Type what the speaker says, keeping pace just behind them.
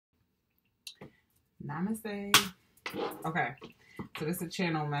Namaste. Okay, so this is a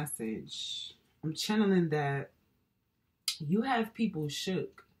channel message. I'm channeling that you have people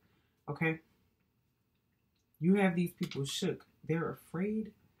shook, okay? You have these people shook. They're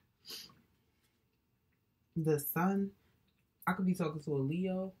afraid. The sun, I could be talking to a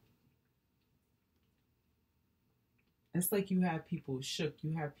Leo. It's like you have people shook.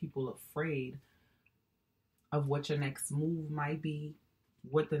 You have people afraid of what your next move might be,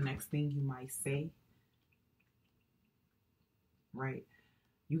 what the next thing you might say, right?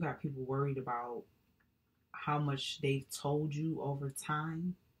 You got people worried about how much they've told you over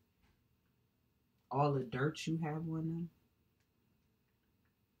time, all the dirt you have on them.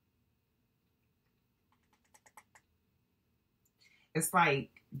 It's like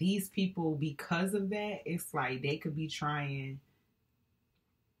these people, because of that, it's like they could be trying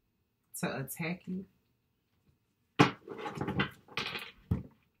to attack you.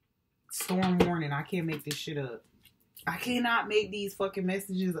 Storm warning, I can't make this shit up. I cannot make these fucking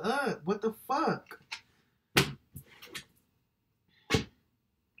messages up. What the fuck?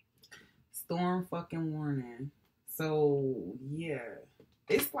 Storm fucking warning. So, yeah.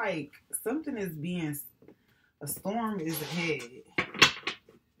 It's like something is being... A storm is ahead.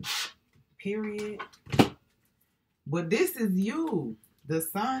 Period. But this is you. The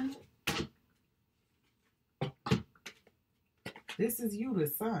sun. This is you, the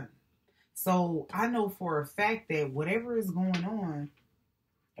sun. So I know for a fact that whatever is going on,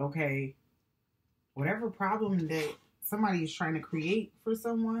 okay, whatever problem that somebody is trying to create for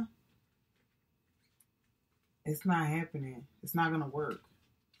someone, it's not happening. It's not going to work.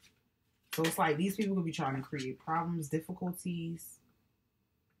 So it's like these people could be trying to create problems, difficulties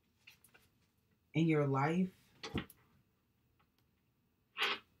in your life.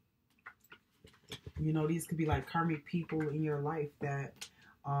 You know, these could be like karmic people in your life that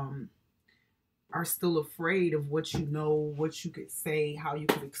are still afraid of what you know, what you could say, how you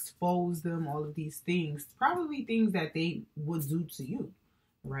could expose them, all of these things. Probably things that they would do to you,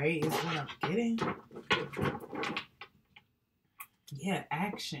 right? Is what I'm getting. Yeah,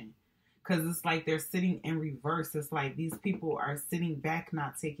 action. Because it's like they're sitting in reverse. It's like these people are sitting back,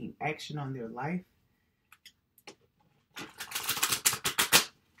 not taking action on their life.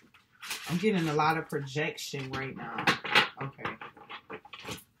 I'm getting a lot of projection right now. Okay.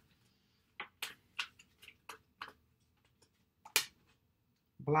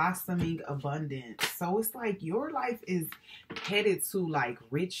 Blossoming abundance. So it's like your life is headed to like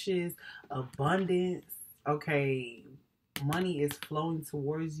riches, abundance. Okay. Money is flowing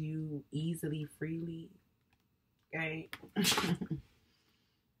towards you easily, freely. Okay.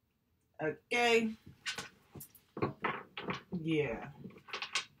 Okay. Yeah.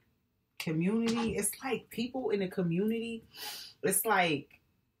 Community. It's like people in a community. It's like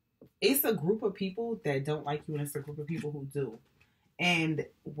it's a group of people that don't like you, and it's a group of people who do. And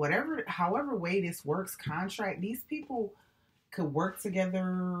however way this works, contract, these people could work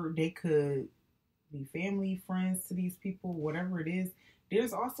together. They could be family, friends to these people, whatever it is.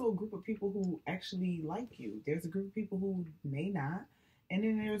 There's also a group of people who actually like you. There's a group of people who may not. And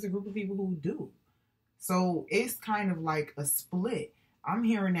then there's a group of people who do. So it's kind of like a split. I'm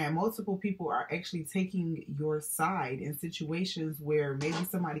hearing that multiple people are actually taking your side in situations where maybe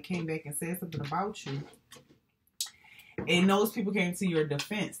somebody came back and said something about you. And those people came to your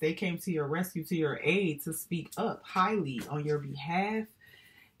defense. They came to your rescue, to your aid, to speak up highly on your behalf.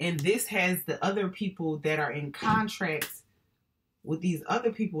 And this has the other people that are in contracts with these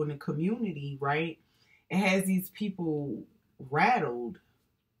other people in the community, right? It has these people rattled.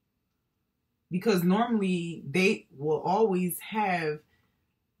 Because normally they will always have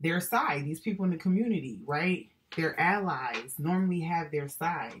their side. These people in the community, right? Their allies normally have their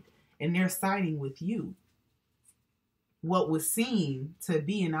side. And they're siding with you. What was seen to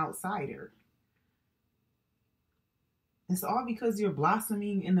be an outsider. It's all because you're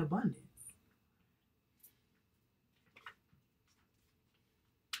blossoming in abundance.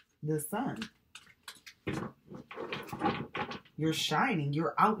 The sun. You're shining.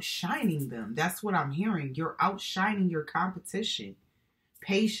 You're outshining them. That's what I'm hearing. You're outshining your competition.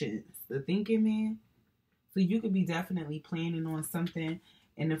 Patience. The thinking man. So you could be definitely planning on something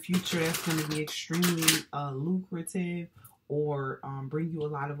in the future that's going to be extremely lucrative or bring you a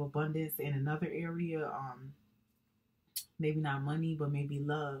lot of abundance in another area. Maybe not money, but maybe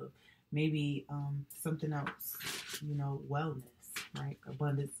love. Maybe something else. You know, wellness, right?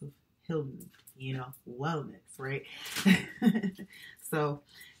 Abundance of healing, you know, wellness, right? So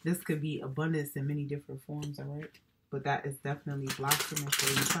this could be abundance in many different forms, all right? But that is definitely blossoming for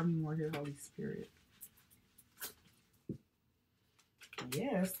you. Tell me more here, Holy Spirit.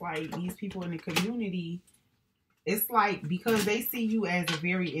 Yeah, it's like these people in the community, it's like because they see you as a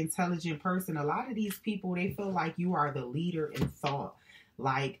very intelligent person, a lot of these people, they feel like you are the leader in thought.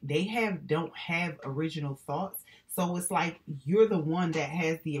 Like they don't have original thoughts. So it's like you're the one that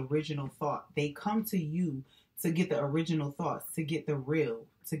has the original thought. They come to you to get the original thoughts, to get the real,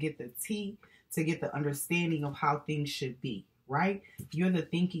 to get the tea, to get the understanding of how things should be, right? You're the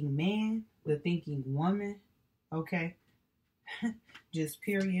thinking man, the thinking woman, okay? Just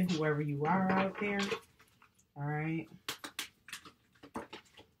period, whoever you are out there. All right.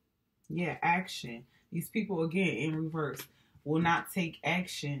 Yeah, action. These people, again, in reverse, will not take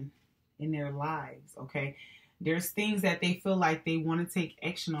action in their lives, okay? There's things that they feel like they want to take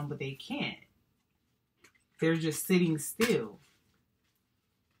action on, but they can't. They're just sitting still.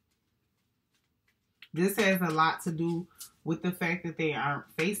 This has a lot to do with the fact that they aren't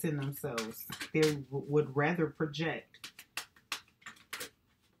facing themselves. They would rather project.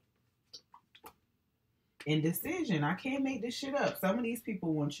 Indecision. I can't make this shit up. Some of these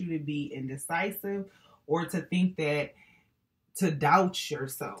people want you to be indecisive or to think that, to doubt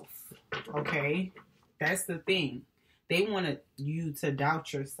yourself. Okay? That's the thing. They want you to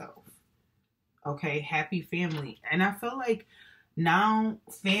doubt yourself. Okay? Happy family. And I feel like now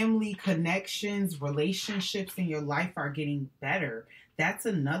family connections, relationships in your life are getting better. That's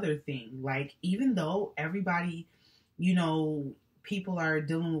another thing. Like, even though everybody, you know, people are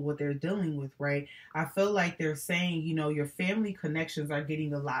dealing with what they're dealing with, right? I feel like they're saying, you know, your family connections are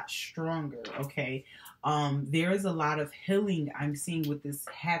getting a lot stronger, okay? There is a lot of healing I'm seeing with this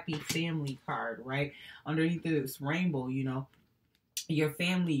happy family card, right? Underneath this rainbow, you know, your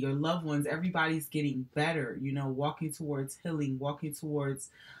family, your loved ones, everybody's getting better, you know, walking towards healing, walking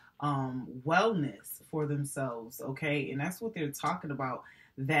towards wellness for themselves, okay? And that's what they're talking about.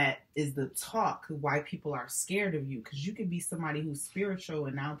 That is the talk, why people are scared of you. Because you could be somebody who's spiritual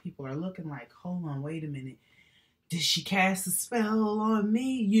and now people are looking like, hold on, wait a minute. Did she cast a spell on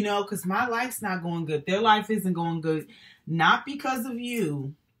me? You know, because my life's not going good. Their life isn't going good. Not because of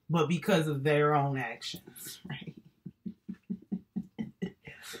you, but because of their own actions, right?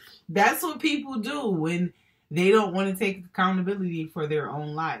 That's what people do when they don't want to take accountability for their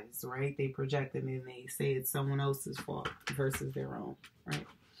own lives, right? They project it and they say it's someone else's fault versus their own, right?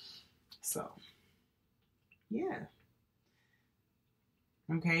 So, yeah.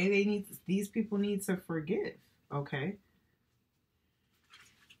 Okay, these people need to forgive, okay?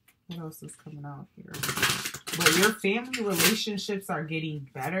 What else is coming out here? But your family relationships are getting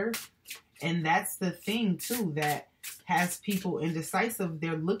better. And that's the thing, too, that has people indecisive.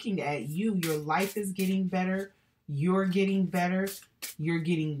 They're looking at you. Your life is getting better. You're getting better. You're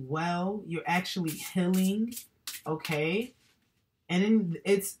getting well. You're actually healing. Okay? And then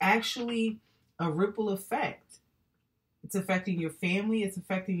it's actually a ripple effect. It's affecting your family. It's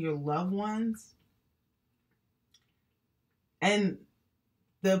affecting your loved ones. And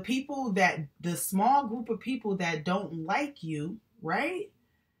the small group of people that don't like you, right?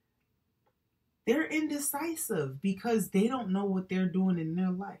 They're indecisive because they don't know what they're doing in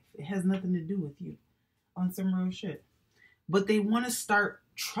their life. It has nothing to do with you on some real shit. But they want to start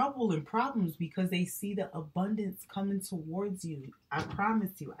trouble and problems because they see the abundance coming towards you. I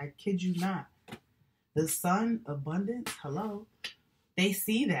promise you, I kid you not. The sun, abundance, hello. They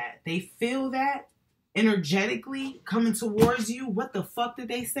see that. They feel that energetically coming towards you. What the fuck did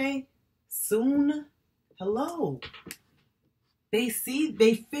they say? Soon? Hello. They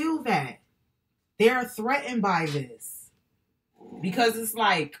feel that. They're threatened by this because it's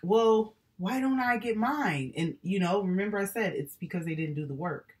like, well, why don't I get mine? And, you know, remember I said it's because they didn't do the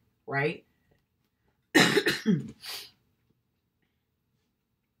work, right?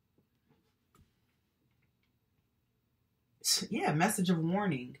 Yeah, message of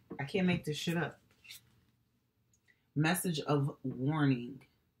warning. I can't make this shit up. Message of warning.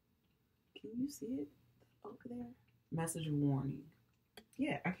 Can you see it over there? Message of warning.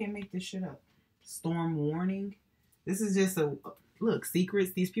 Yeah, I can't make this shit up. Storm warning. This is just look,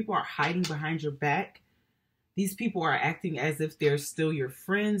 secrets. These people are hiding behind your back. These people are acting as if they're still your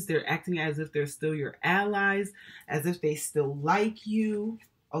friends. They're acting as if they're still your allies, as if they still like you,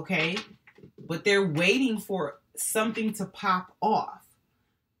 okay? But they're waiting for something to pop off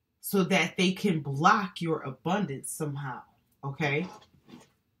so that they can block your abundance somehow, okay?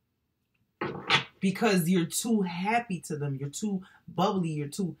 Because you're too happy to them. You're too bubbly. You're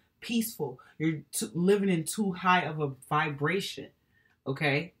too peaceful. You're living in too high of a vibration.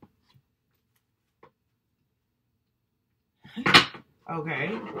 Okay?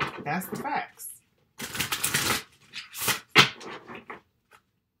 Okay. That's the facts.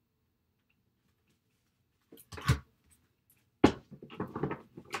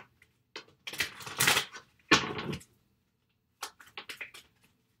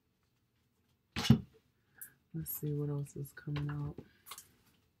 see what else is coming out.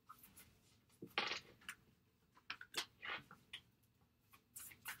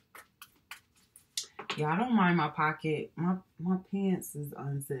 Yeah, I don't mind my pocket. My pants is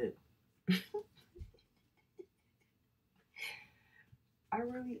unzipped. I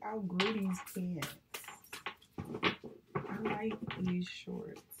really outgrew these pants. I like these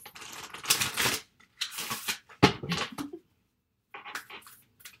shorts.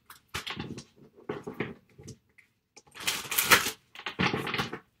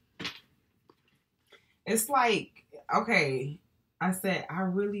 It's like, okay, I said, I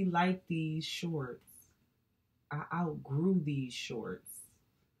really like these shorts. I outgrew these shorts.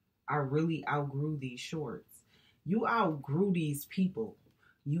 I really outgrew these shorts. You outgrew these people.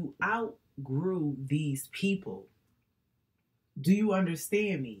 You outgrew these people. Do you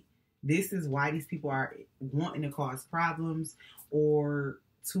understand me? This is why these people are wanting to cause problems or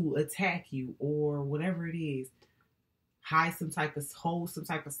to attack you or whatever it is. Hide some type of, hold some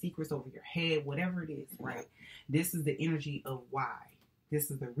type of secrets over your head, whatever it is, right? This is the energy of why.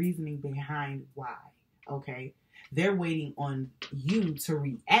 This is the reasoning behind why, okay? They're waiting on you to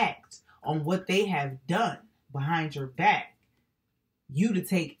react on what they have done behind your back. You to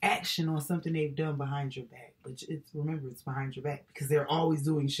take action on something they've done behind your back. But remember, it's behind your back because they're always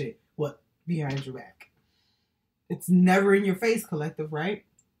doing shit. What? Behind your back. It's never in your face, collective, right?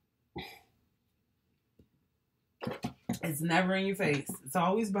 It's never in your face. It's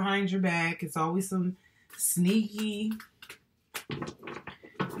always behind your back. It's always some sneaky,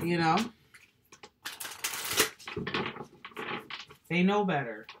 you know. They know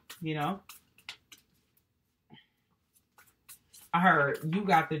better, you know. I heard you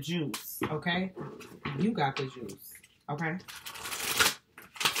got the juice, okay? You got the juice, okay?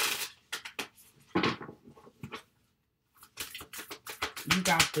 You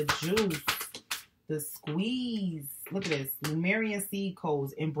got the juice, the squeeze. Look at this. Numerian seed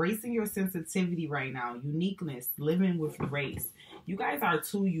codes. Embracing your sensitivity right now. Uniqueness. Living with grace. You guys are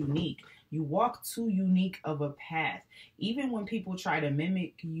too unique. You walk too unique of a path. Even when people try to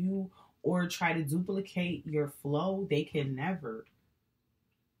mimic you or try to duplicate your flow, they can never.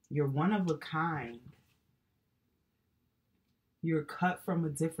 You're one of a kind. You're cut from a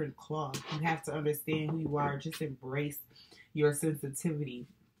different cloth. You have to understand who you are. Just embrace your sensitivity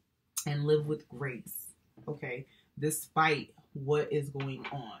and live with grace, okay? Despite what is going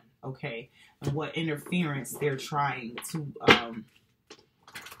on, okay? And what interference they're trying to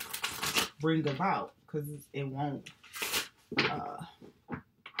bring about, because it won't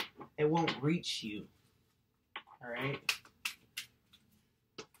reach you, all right?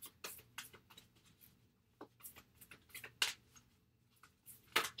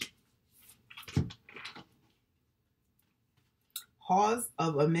 Pause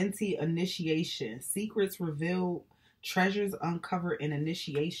of Amenti initiation. Secrets revealed, treasures uncovered in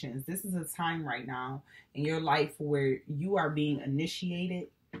initiations. This is a time right now in your life where you are being initiated,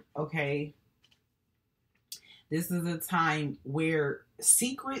 okay? This is a time where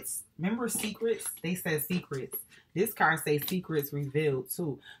secrets, remember secrets? They said secrets. This card says secrets revealed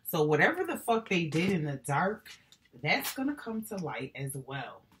too. So whatever the fuck they did in the dark, that's going to come to light as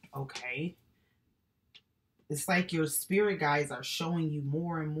well, okay? It's like your spirit guides are showing you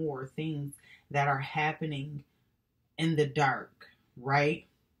more and more things that are happening in the dark, right?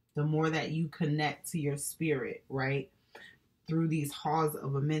 The more that you connect to your spirit, right? Through these halls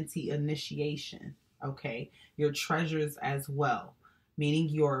of Amenti initiation, okay? Your treasures as well. Meaning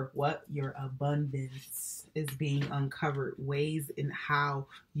your abundance is being uncovered. Ways in how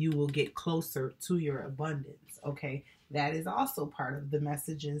you will get closer to your abundance, okay? That is also part of the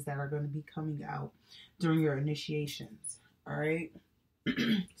messages that are going to be coming out during your initiations, all right?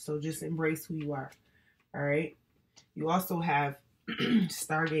 So just embrace who you are, all right? You also have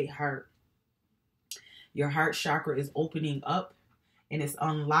Stargate Heart. Your heart chakra is opening up and it's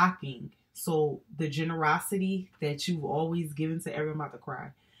unlocking. So the generosity that you've always given to everyone, I'm about to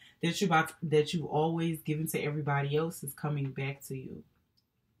cry, that you've always given to everybody else is coming back to you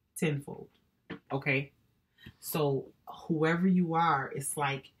tenfold, okay? So whoever you are, it's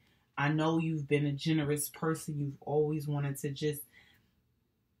like, I know you've been a generous person. You've always wanted to just,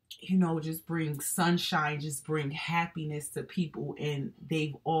 you know, just bring sunshine, just bring happiness to people. And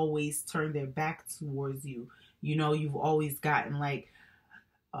they've always turned their back towards you. You know, you've always gotten like,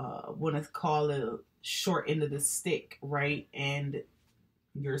 want to call it a short end of the stick, right? And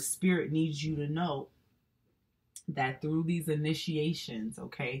your spirit needs you to know that through these initiations,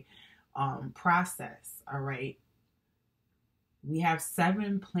 okay, process, all right, we have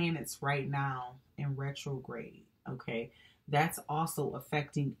 7 planets right now in retrograde, okay? That's also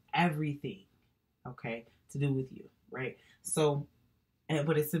affecting everything, okay? to do with you, right? So,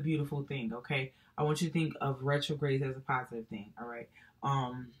 but it's a beautiful thing, okay? I want you to think of retrogrades as a positive thing, all right?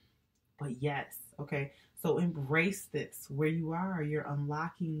 But yes, okay? So embrace this where you are. You're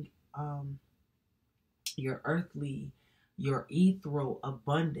unlocking your earthly, your ethereal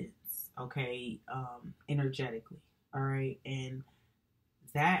abundance, okay? Energetically, all right? And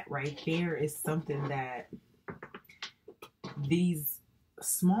that right there is something that these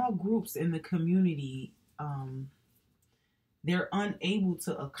small groups in the community, they're unable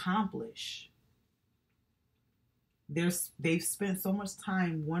to accomplish. They've spent so much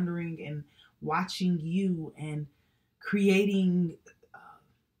time wondering and watching you and creating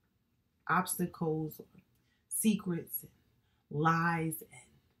obstacles, secrets, and lies, and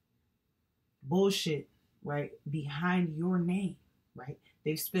bullshit, right, behind your name, right?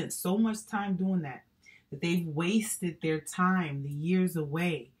 They've spent so much time doing that they've wasted their time, the years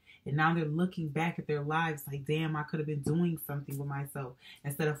away. And now they're looking back at their lives like, damn, I could have been doing something with myself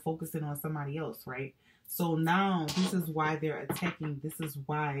instead of focusing on somebody else, right? So now this is why they're attacking. This is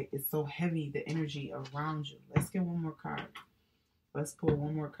why it's so heavy, the energy around you. Let's get one more card. Let's pull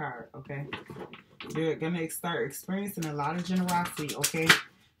one more card, okay? You're going to start experiencing a lot of generosity, okay?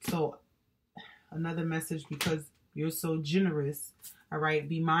 So another message, because you're so generous, all right?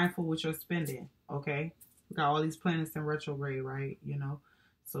 Be mindful with your spending, okay? We got all these planets in retrograde, right? You know?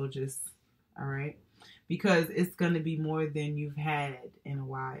 So just, all right? Because it's going to be more than you've had in a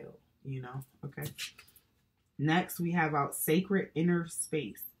while, you know? Okay? Next, we have our sacred inner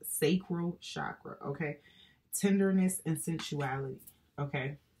space, sacral chakra, okay? Tenderness and sensuality,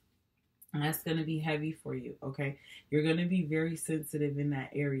 okay? And that's going to be heavy for you, okay? You're going to be very sensitive in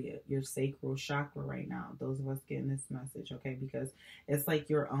that area, your sacral chakra right now. Those of us getting this message, okay? Because it's like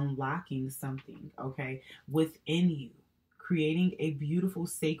you're unlocking something, okay, within you, creating a beautiful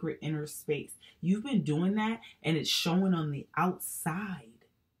sacred inner space. You've been doing that, and it's showing on the outside,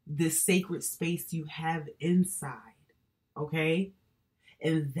 this sacred space you have inside, okay?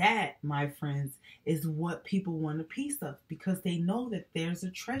 And that, my friends, is what people want a piece of, because they know that there's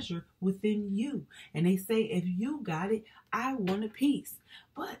a treasure within you. And they say, if you got it, I want a piece.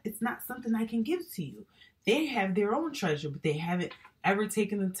 But it's not something I can give to you. They have their own treasure, but they haven't ever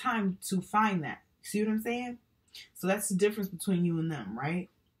taken the time to find that. See what I'm saying? So that's the difference between you and them, right?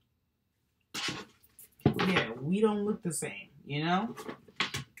 Yeah, we don't look the same, you know?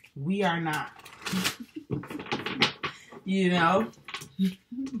 We are not. You know?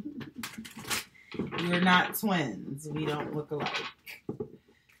 We're not twins. We don't look alike.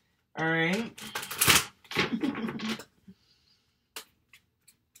 All right?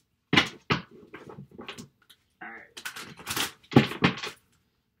 All right.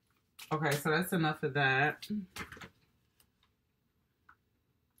 Okay, so that's enough of that. Let's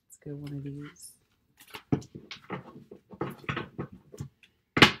get one of these.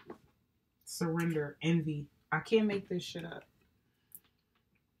 Surrender, envy. I can't make this shit up.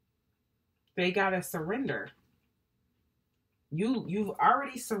 They gotta surrender. You've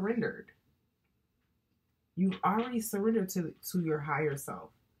already surrendered. You've already surrendered to your higher self.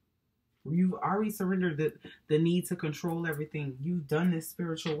 You've already surrendered the need to control everything. You've done this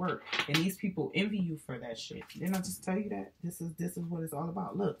spiritual work, and these people envy you for that shit. Didn't I just tell you that? This is what it's all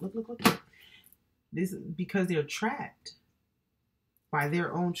about. Look. This is because they're trapped by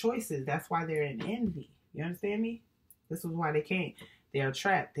their own choices. That's why they're in envy. You understand me? This is why they can't. They are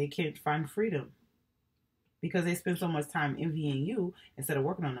trapped. They can't find freedom because they spend so much time envying you instead of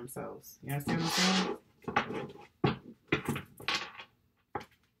working on themselves. You understand what I'm saying?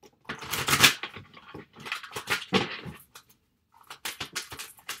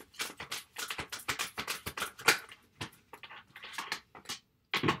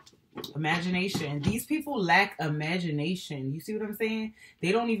 Imagination. These people lack imagination. You see what I'm saying?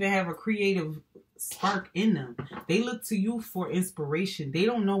 They don't even have a creative spark in them. They look to you for inspiration. They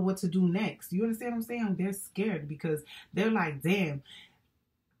don't know what to do next. You understand what I'm saying? They're scared because they're like, damn,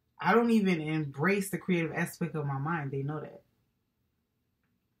 I don't even embrace the creative aspect of my mind. They know that.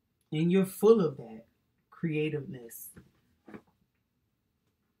 And you're full of that creativeness.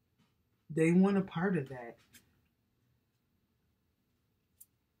 They want a part of that.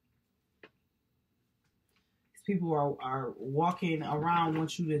 These people are walking around,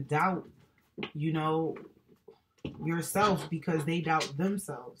 want you to doubt, you know, yourself because they doubt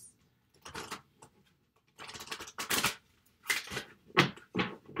themselves.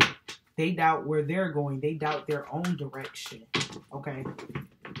 They doubt where they're going. They doubt their own direction. Okay?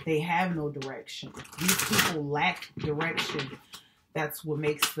 They have no direction. These people lack direction. That's what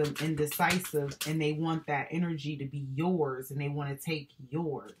makes them indecisive, and they want that energy to be yours, and they want to take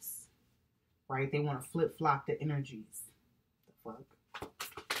yours. right? They want to flip-flop the energies. The fuck?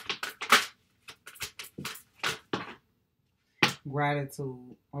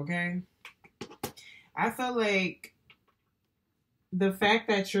 Gratitude, okay? I feel like the fact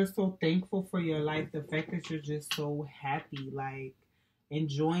that you're so thankful for your life, the fact that you're just so happy, like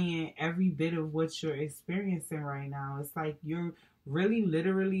enjoying every bit of what you're experiencing right now. It's like you're really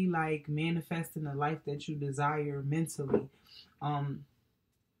literally like manifesting the life that you desire mentally.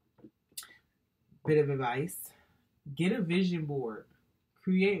 Bit of advice. Get a vision board.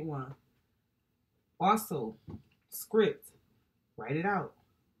 Create one. Also, script. Write it out.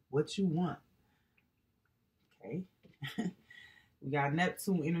 What you want. Okay? We got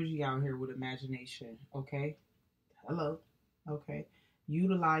Neptune energy out here with imagination. Okay? Hello. Okay?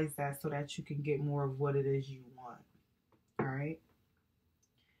 Utilize that so that you can get more of what it is you want. All right?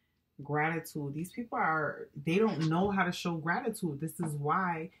 Gratitude. These people they don't know how to show gratitude. This is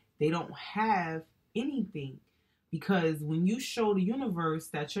why they don't have anything. Because when you show the universe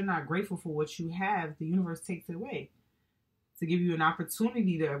that you're not grateful for what you have, the universe takes it away to give you an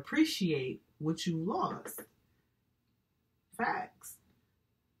opportunity to appreciate what you lost. Facts.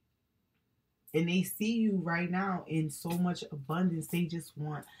 And they see you right now in so much abundance. They just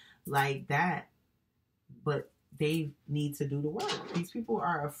want like that. But they need to do the work. These people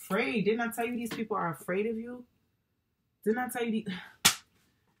are afraid. Didn't I tell you these people are afraid of you? Didn't I tell you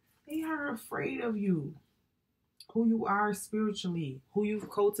they are afraid of you? Who you are spiritually. Who you've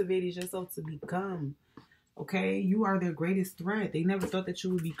cultivated yourself to become. Okay? You are their greatest threat. They never thought that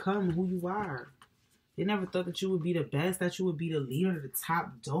you would become who you are. They never thought that you would be the best, that you would be the leader, the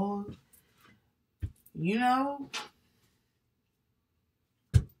top dog. You know?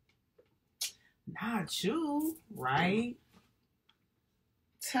 Not you, right?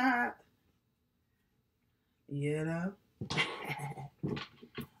 Top. You know?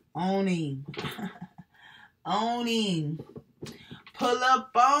 Owning. Owning. Pull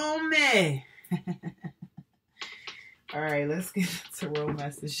up on me. All right, let's get to real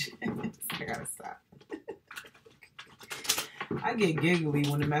messages. I gotta stop. I get giggly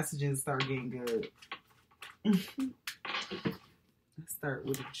when the messages start getting good. Let's start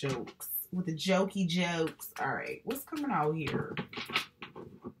with the jokes. With the jokey jokes. All right, what's coming out here?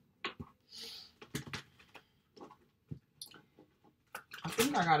 I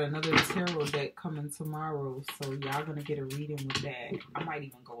think I got another tarot deck coming tomorrow, so y'all gonna get a reading with that. I might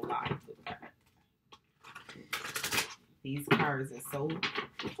even go live with that. These cards are so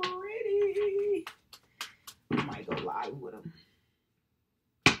pretty. I might go live with them.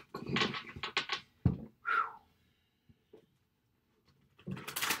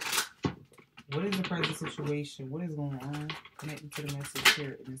 What is the present situation? What is going on? Connecting to the message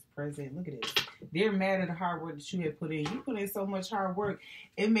here in this present. Look at it. They're mad at the hard work that you had put in. You put in so much hard work.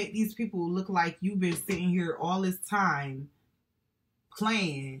 It made these people look like you've been sitting here all this time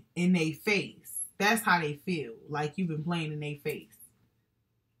playing in their face. That's how they feel. Like you've been playing in their face.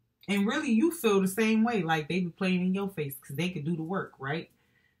 And really, you feel the same way. Like they be playing in your face because they could do the work, right?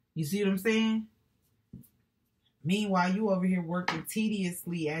 You see what I'm saying? Meanwhile, you over here working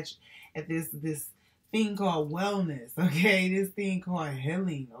tediously at this thing called wellness, okay? This thing called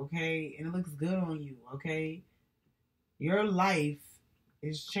healing, okay? And it looks good on you, okay? Your life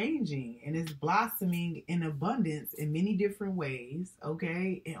is changing and it's blossoming in abundance in many different ways,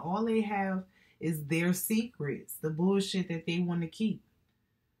 okay? And all they have is their secrets, the bullshit that they want to keep.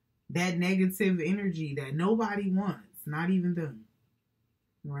 That negative energy that nobody wants, not even them,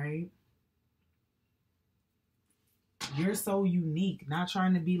 right? You're so unique, not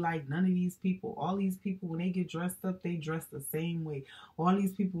trying to be like none of these people. All these people, when they get dressed up, they dress the same way. All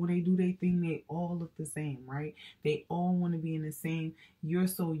these people, when they do their thing, they all look the same, right? They all want to be in the same. You're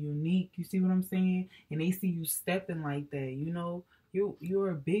so unique. You see what I'm saying? And they see you stepping like that. You know,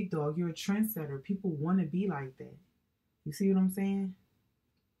 you're a big dog. You're a trendsetter. People want to be like that. You see what I'm saying?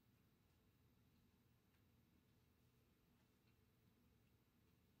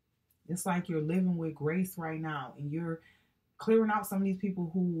 It's like you're living with grace right now and you're clearing out some of these people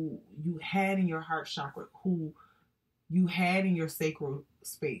who you had in your heart chakra, who you had in your sacral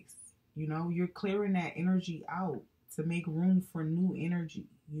space. You know, you're clearing that energy out to make room for new energy,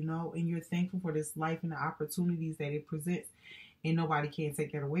 you know, and you're thankful for this life and the opportunities that it presents. And nobody can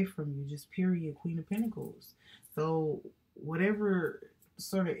take that away from you. Just period, Queen of Pentacles. So whatever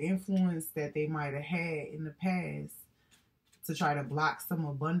sort of influence that they might have had in the past to try to block some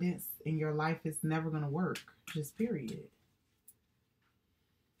abundance in your life, is never going to work. Just period.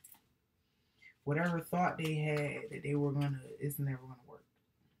 Whatever thought they had that they were going to, it's never going to work.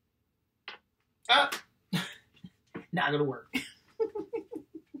 Not going to work.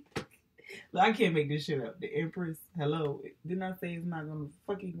 I can't make this shit up. The Empress. Hello. Didn't I say it's not gonna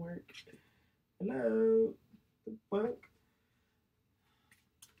fucking work? Hello. The fuck?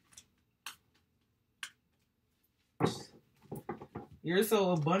 You're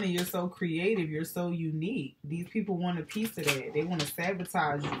so abundant. You're so creative. You're so unique. These people want a piece of that. They want to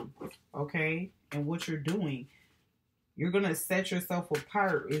sabotage you. Okay? And what you're doing. You're going to set yourself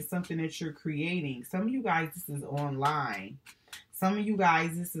apart in something that you're creating. Some of you guys, this is online. Some of you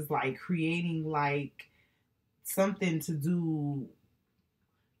guys, this is like creating like something to do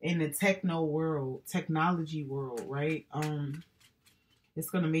in the technology world, right?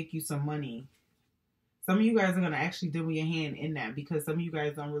 It's going to make you some money. Some of you guys are going to actually dip your hand in that because some of you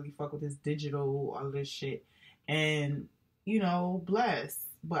guys don't really fuck with this digital, all this shit. And, you know, bless.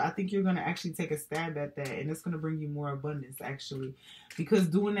 But I think you're going to actually take a stab at that. And it's going to bring you more abundance, actually. Because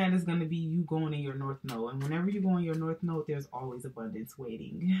doing that is going to be you going in your North Node. And whenever you go in your North Node, there's always abundance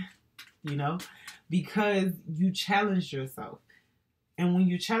waiting. You know? Because you challenge yourself. And when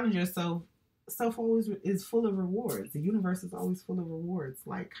you challenge yourself, stuff always is full of rewards. The universe is always full of rewards,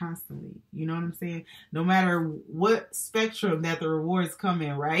 like constantly. You know what I'm saying? No matter what spectrum that the rewards come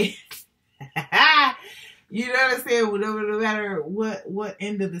in, right? You know what I'm saying? No matter what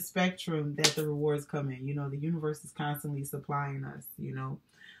end of the spectrum that the rewards come in, you know, the universe is constantly supplying us, you know.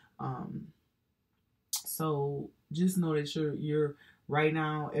 So just know that you're right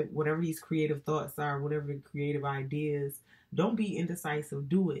now, whatever these creative thoughts are, whatever the creative ideas, don't be indecisive.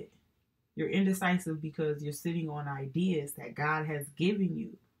 Do it. You're indecisive because you're sitting on ideas that God has given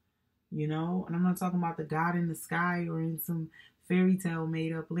you, you know? And I'm not talking about the God in the sky or in some fairy tale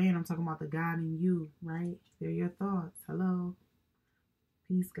made up land. I'm talking about the God in you, right? They're your thoughts. Hello.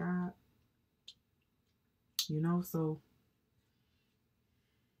 Peace, God. You know, so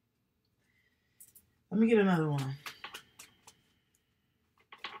let me get another one.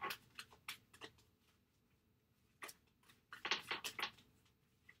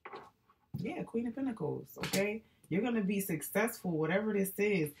 Yeah, Queen of Pentacles, okay? You're going to be successful, whatever this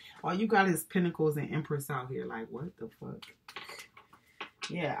is. All you got is Pentacles and Empress out here. Like, what the fuck?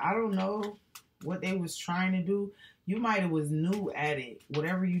 Yeah, I don't know what they was trying to do. You might have was new at it,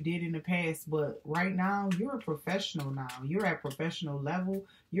 whatever you did in the past. But right now, you're a professional now. You're at professional level.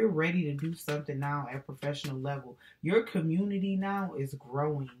 You're ready to do something now at professional level. Your community now is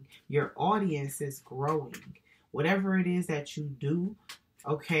growing. Your audience is growing. Whatever it is that you do,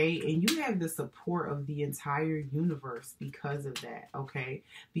 okay, and you have the support of the entire universe because of that, okay?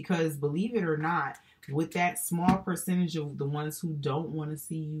 Because believe it or not, with that small percentage of the ones who don't want to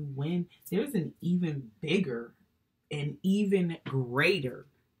see you win, there's an even bigger and even greater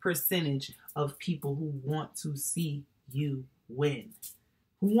percentage of people who want to see you win,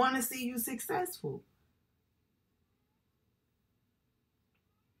 who want to see you successful.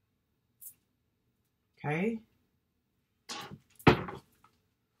 Okay?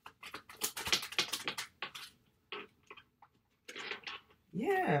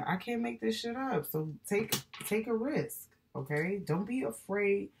 Yeah, I can't make this shit up. So take a risk, okay? Don't be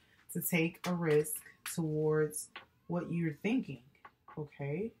afraid to take a risk towards what you're thinking,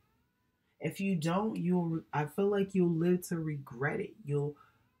 okay? If you don't, I feel like you'll live to regret it. You'll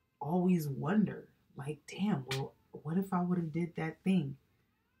always wonder, like, damn, well, what if I would have did that thing?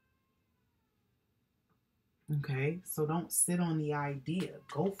 Okay, so don't sit on the idea.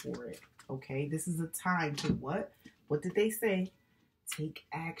 Go for it, okay? This is a time to what? What did they say? Take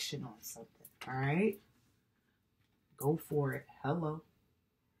action on something, all right? Go for it. Hello.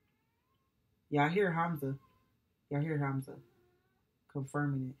 Y'all hear Hamza. Y'all hear Hamza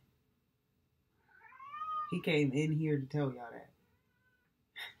confirming it. He came in here to tell y'all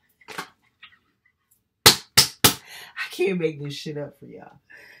that. I can't make this shit up for y'all.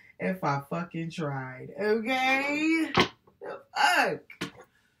 If I fucking tried, okay? The fuck?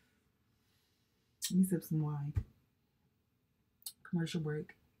 Let me sip some wine. Commercial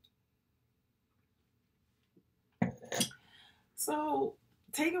break. So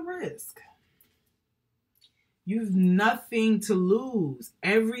take a risk. You've nothing to lose,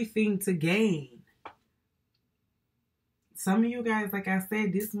 everything to gain. Some of you guys, like I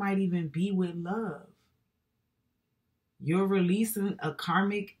said, this might even be with love. You're releasing a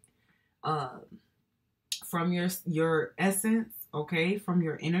karmic from your essence, okay, from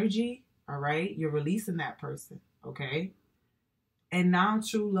your energy, all right? You're releasing that person, okay? And now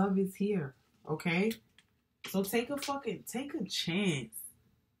true love is here, okay? So take a chance,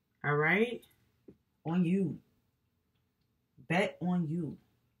 all right? On you. Bet on you.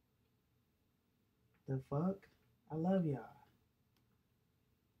 The fuck? I love y'all.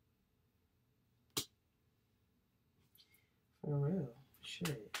 For real.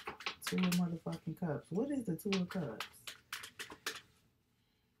 Shit. Two of motherfucking cups. What is the Two of Cups?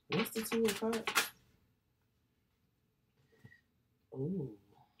 What's the Two of Cups? Ooh.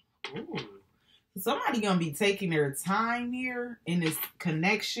 Ooh. Somebody gonna be taking their time here in this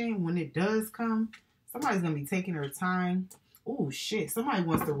connection when it does come. Somebody's gonna be taking their time. Oh shit! Somebody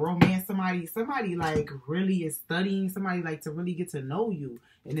wants to romance somebody. Somebody like really is studying. Somebody like to really get to know you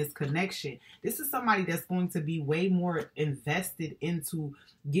in this connection. This is somebody that's going to be way more invested into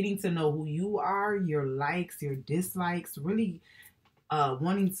getting to know who you are, your likes, your dislikes. Really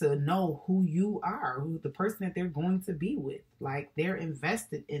wanting to know who you are, who the person that they're going to be with. Like they're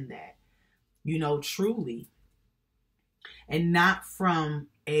invested in that. You know, truly, and not from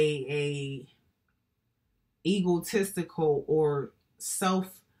a egotistical or self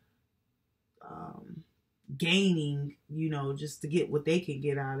gaining, you know, just to get what they can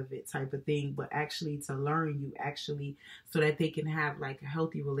get out of it type of thing, but actually to learn you, actually, so that they can have like a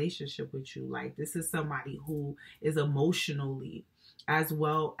healthy relationship with you. Like this is somebody who is emotionally as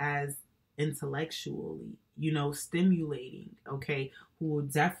well as intellectually, you know, stimulating, okay, who will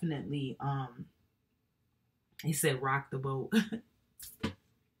definitely he said rock the boat.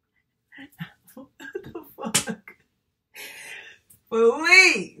 What the fuck?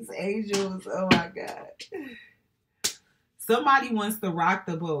 Please, angels, oh my god. Somebody wants to rock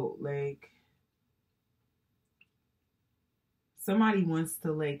the boat, like somebody wants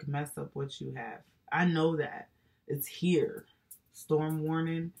to like mess up what you have. I know that. It's here. Storm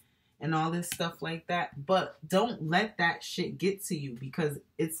warning and all this stuff like that, but don't let that shit get to you, because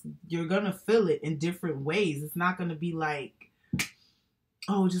you're gonna feel it in different ways. It's not gonna be like,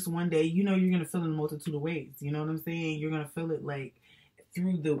 oh, just one day. You know, you're gonna feel it in a multitude of ways. You know what I'm saying? You're gonna feel it like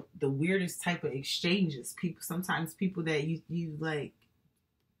through the weirdest type of exchanges. Sometimes people that you like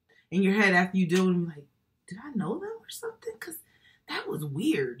in your head after you do it, you're like, did I know them or something? Because that was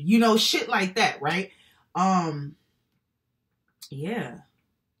weird. You know, shit like that, right? Yeah.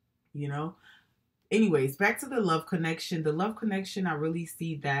 You know, anyways, back to the love connection. The love connection, I really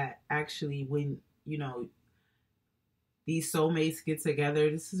see that actually when, you know, these soulmates get together,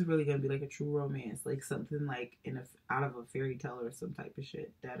 this is really going to be like a true romance, like something like out of a fairy tale or some type of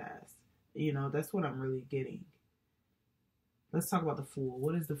shit, dead ass. You know, that's what I'm really getting. Let's talk about the Fool.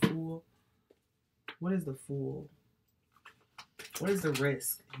 What is the Fool? What is the Fool? What is the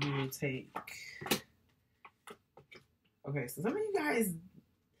risk you will take? Okay, so some of you guys,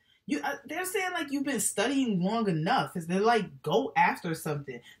 they're saying like you've been studying long enough. They're like, go after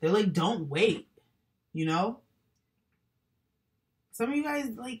something. They're like, don't wait. You know? Some of you guys,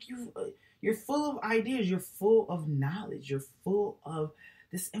 like, you're full of ideas. You're full of knowledge. You're full of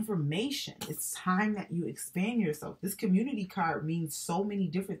this information. It's time that you expand yourself. This community card means so many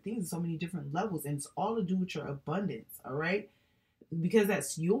different things, so many different levels, and it's all to do with your abundance, all right? Because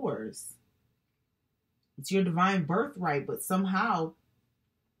that's yours. It's your divine birthright, but somehow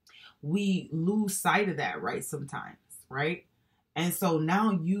we lose sight of that, right? Sometimes, right? And so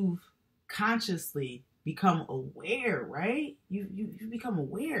now you've consciously become aware, right? You become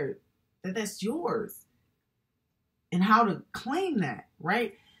aware that that's yours and how to claim that,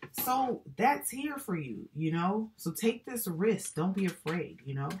 right? So that's here for you, you know? So take this risk. Don't be afraid,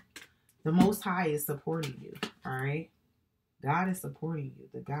 you know? The Most High is supporting you, all right? God is supporting you.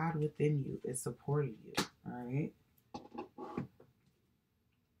 The God within you is supporting you, all right?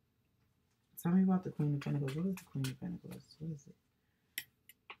 Tell me about the Queen of Pentacles. What is the Queen of Pentacles? What is it?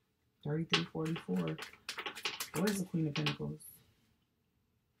 3344. What is the Queen of Pentacles?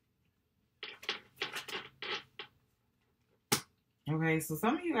 Okay, so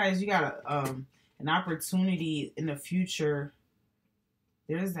some of you guys, you got an opportunity in the future.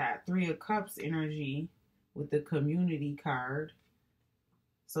 There's that Three of Cups energy with the community card.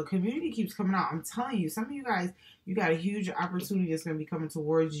 So community keeps coming out. I'm telling you, some of you guys, you got a huge opportunity that's going to be coming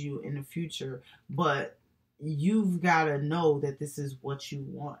towards you in the future. But you've got to know that this is what you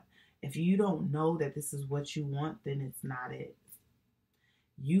want. If you don't know that this is what you want, then it's not it.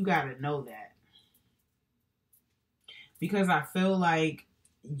 You got to know that. Because I feel like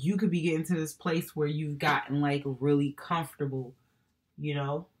you could be getting to this place where you've gotten like really comfortable, you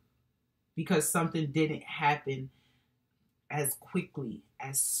know, because something didn't happen as quickly,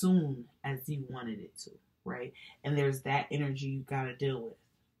 as soon as you wanted it to, right? And there's that energy you got to deal with,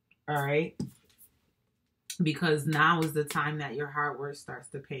 all right? Because now is the time that your hard work starts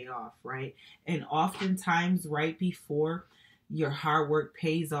to pay off, right? And oftentimes, right before your hard work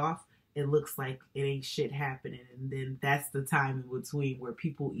pays off, it looks like it ain't shit happening. And then that's the time in between where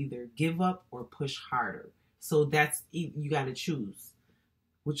people either give up or push harder. So that's, you got to choose.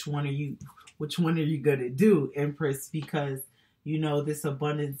 Which one are you going to do, Empress? Because You know, this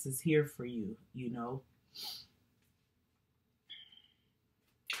abundance is here for you, you know.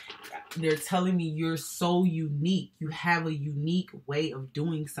 They're telling me you're so unique. You have a unique way of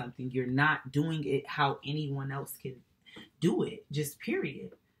doing something. You're not doing it how anyone else can do it, just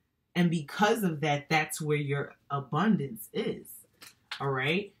period. And because of that, that's where your abundance is. All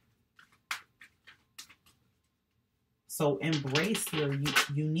right? So embrace your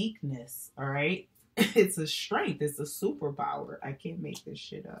uniqueness. All right? It's a strength. It's a superpower. I can't make this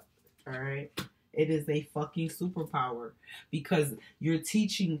shit up. All right? It is a fucking superpower because you're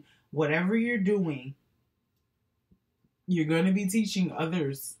teaching whatever you're doing. You're going to be teaching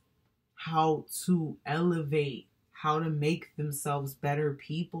others how to elevate, how to make themselves better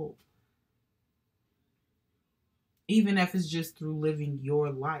people. Even if it's just through living your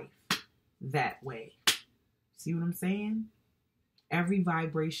life that way. See what I'm saying? Every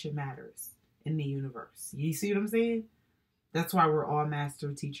vibration matters in the universe. You see what I'm saying? That's why we're all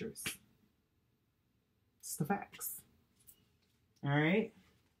master teachers. It's the facts. All right?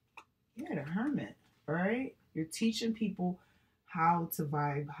 Yeah, the Hermit. All right? You're teaching people how to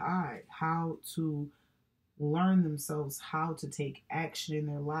vibe high, how to learn themselves, how to take action in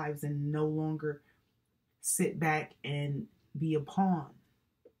their lives and no longer sit back and be a pawn,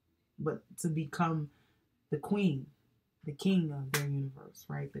 but to become the queen, the king of their universe,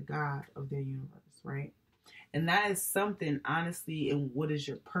 right? The God of their universe, right? And that is something, honestly, and what is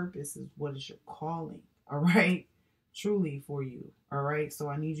your purpose is what is your calling, all right? Truly for you, all right? So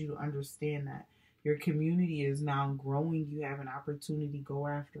I need you to understand that your community is now growing. You have an opportunity. Go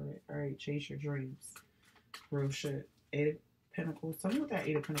after it, all right? Chase your dreams. Real shit. Eight of Pentacles. Tell me what that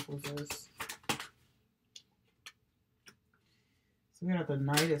Eight of Pentacles is. So we got the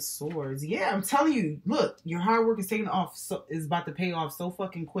Knight of Swords. Yeah, I'm telling you. Look, your hard work is taking off. So is about to pay off so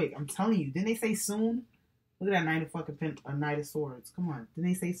fucking quick. I'm telling you. Didn't they say soon? Look at that Knight of Swords. Come on. Didn't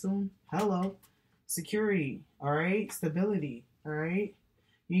they say soon? Hello. Security. All right. Stability. All right.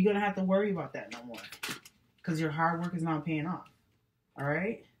 You're going to have to worry about that no more. Because your hard work is not paying off. All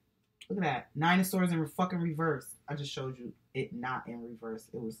right. Look at that. Nine of Swords in fucking reverse. I just showed you it not in reverse.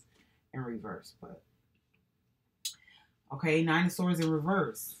 It was in reverse. But. Okay. Nine of Swords in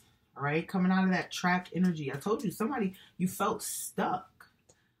reverse. All right. Coming out of that trapped energy. I told you somebody, you felt stuck.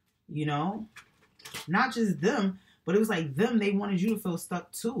 You know. Not just them, but it was like them, they wanted you to feel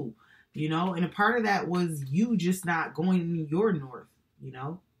stuck too, you know? And a part of that was you just not going in your north, you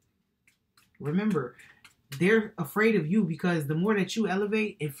know? Remember, they're afraid of you because the more that you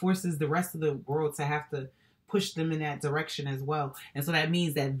elevate, it forces the rest of the world to have to push them in that direction as well. And so that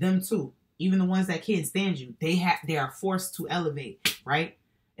means that them too, even the ones that can't stand you, they are forced to elevate, right?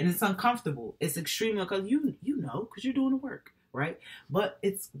 And it's uncomfortable. It's extremely, because you know, because you're doing the work, right? But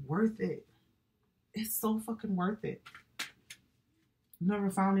it's worth it. It's so fucking worth it.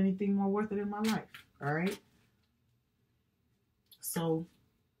 Never found anything more worth it in my life. All right. So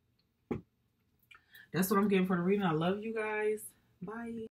that's what I'm getting for the reading. I love you guys. Bye.